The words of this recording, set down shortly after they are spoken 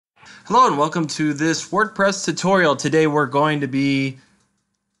Hello and welcome to this WordPress tutorial. Today we're going to be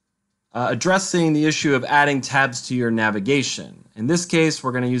addressing the issue of adding tabs to your navigation. In this case,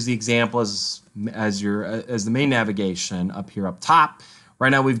 we're going to use the example as the main navigation up here up top. Right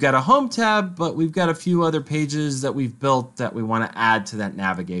now we've got a home tab, but we've got a few other pages that we've built that we want to add to that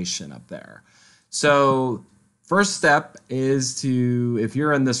navigation up there. So first step is to, if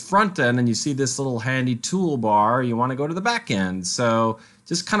you're in this front end and you see this little handy toolbar, you want to go to the back end. So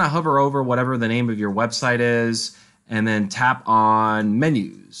just kind of hover over whatever the name of your website is and then tap on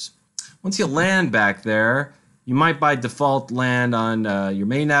menus. Once you land back there, you might by default land on your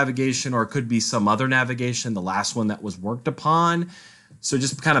main navigation, or it could be some other navigation, the last one that was worked upon. So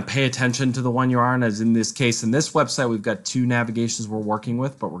just kind of pay attention to the one you're on, as in this case, in this website, we've got two navigations we're working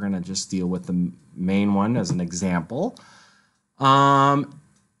with, but we're going to just deal with the main one as an example. In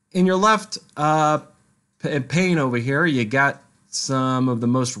your left pane over here, you got some of the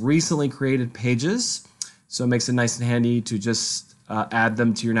most recently created pages. So it makes it nice and handy to just add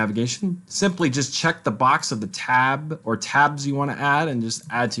them to your navigation. Simply just check the box of the tab or tabs you want to add and just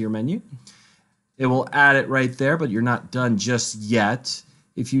add to your menu. It will add it right there, but you're not done just yet.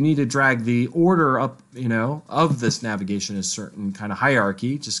 If you need to drag the order up, of this navigation in a certain kind of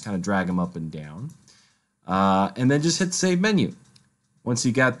hierarchy, just kind of drag them up and down. And then just hit Save Menu. Once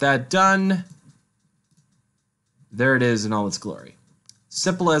you got that done, there it is in all its glory.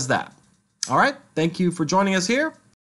 Simple as that. All right, thank you for joining us here.